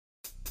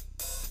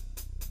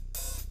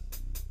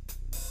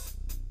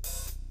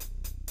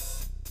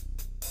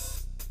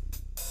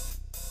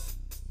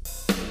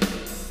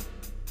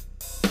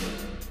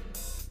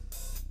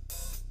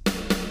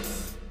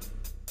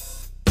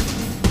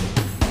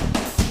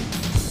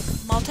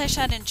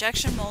Multishot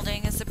injection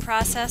molding is the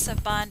process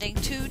of bonding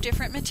two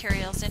different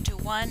materials into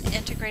one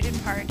integrated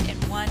part in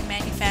one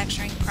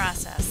manufacturing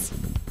process.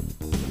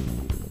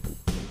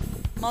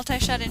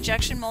 Multishot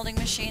injection molding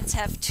machines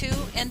have two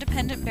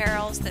independent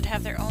barrels that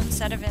have their own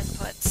set of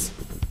inputs.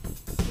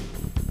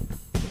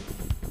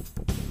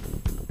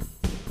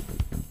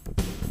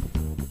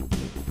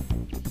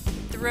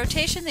 The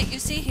rotation that you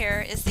see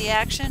here is the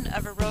action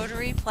of a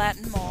rotary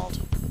platen mold.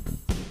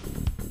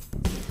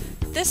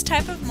 This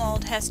type of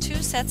mold has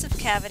two sets of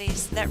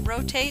cavities that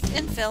rotate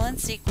and fill in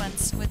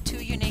sequence with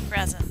two unique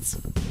resins.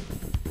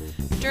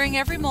 During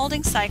every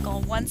molding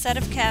cycle, one set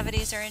of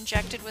cavities are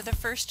injected with a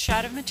first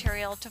shot of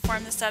material to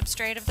form the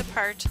substrate of the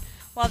part,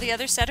 while the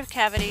other set of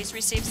cavities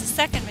receives a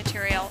second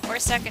material or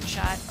second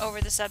shot over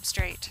the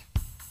substrate.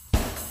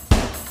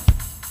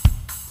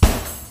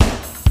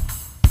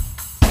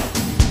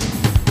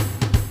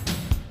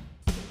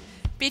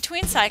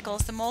 Between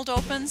cycles, the mold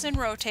opens and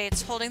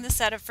rotates, holding the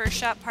set of first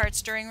shot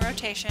parts during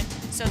rotation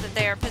so that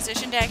they are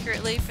positioned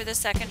accurately for the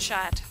second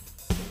shot.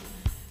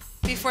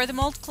 Before the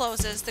mold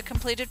closes, the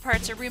completed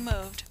parts are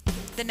removed.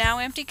 The now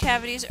empty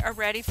cavities are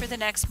ready for the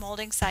next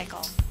molding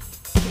cycle.